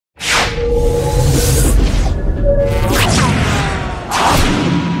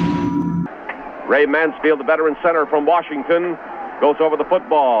Ray Mansfield, the veteran center from Washington, goes over the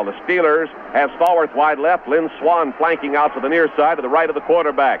football. The Steelers have Stallworth wide left, Lynn Swann flanking out to the near side to the right of the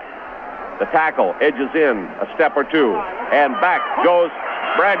quarterback. The tackle edges in a step or two, and back goes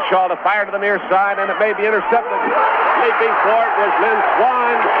Bradshaw to fire to the near side, and it may be intercepted. Leaping for it was Lynn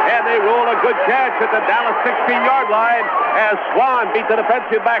Swann, and they rule a good catch at the Dallas 16-yard line as Swann beat the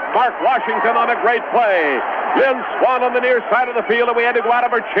defensive back Mark Washington on a great play. Lynn Swann on the near side of the field, and we had to go out of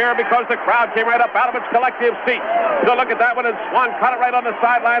her chair because the crowd came right up out of its collective seats to look at that one, and Swann caught it right on the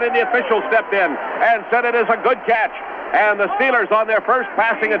sideline, and the official stepped in and said it is a good catch. And the Steelers, on their first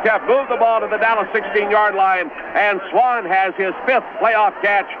passing attempt, moved the ball to the Dallas 16-yard line, and Swann has his 5th playoff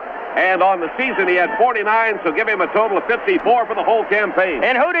catch. And on the season, he had 49, so give him a total of 54 for the whole campaign.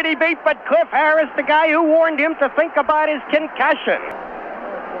 And who did he beat but Cliff Harris, the guy who warned him to think about his concussion?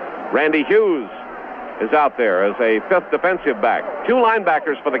 Randy Hughes is out there as a 5th defensive back. 2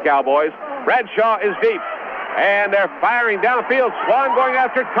 linebackers for the Cowboys. Bradshaw is deep, and they're firing downfield. Swann going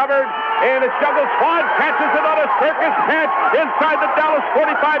after it, covered, and it's juggled. Swann catches it on a circus catch inside the Dallas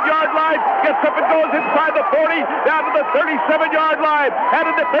 45-yard line, gets up and goes inside the 40, down to the 37-yard line, had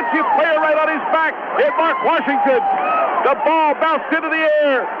a defensive player right on his back in Mark Washington. The ball bounced into the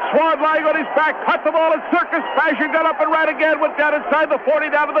air. Swann lying on his back, caught the ball in circus fashion, got up and ran again, went down inside the 40,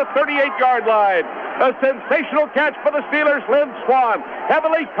 down to the 38-yard line. A sensational catch for the Steelers. Lynn Swann,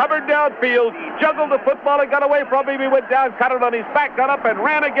 heavily covered downfield, juggled the football and got away from him. He went down, caught it on his back, got up and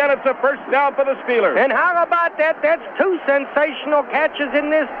ran again. It's a first down for the Steelers. And how about that? That's 2 sensational catches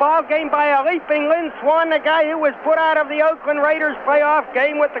in this ball game by a leaping Lynn Swann, the guy who was put out of the Oakland Raiders playoff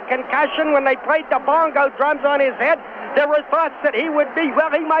game with the concussion when they played the bongo drums on his head. There were thoughts that he would be,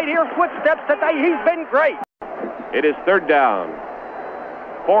 well, he might hear footsteps today. He's been great. It is 3rd down.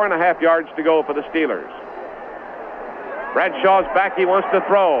 4.5 yards to go for the Steelers. Bradshaw's back. He wants to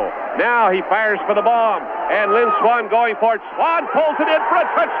throw. Now he fires for the bomb, and Lynn Swann going for it. Swann pulls it in for a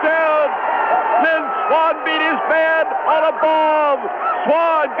touchdown. Lynn Swann beat his man on a bomb.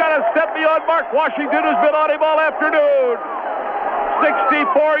 Swann got a step beyond Mark Washington, who's been on him all afternoon.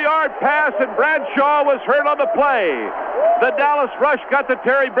 64-yard pass, and Bradshaw was hurt on the play. The Dallas rush got to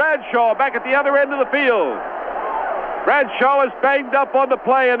Terry Bradshaw back at the other end of the field. Bradshaw is banged up on the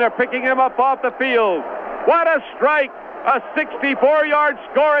play, and they're picking him up off the field. What a strike! A 64-yard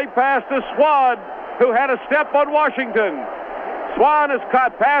scoring pass to Swann, who had a step on Washington. Swann has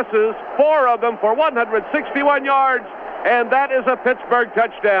caught passes, 4 of them for 161 yards, and that is a Pittsburgh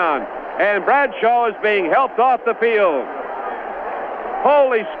touchdown. And Bradshaw is being helped off the field.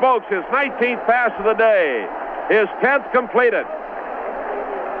 Holy smokes, his 19th pass of the day, his 10th completed.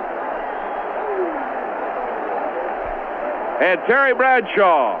 And Terry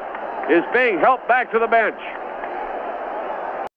Bradshaw is being helped back to the bench.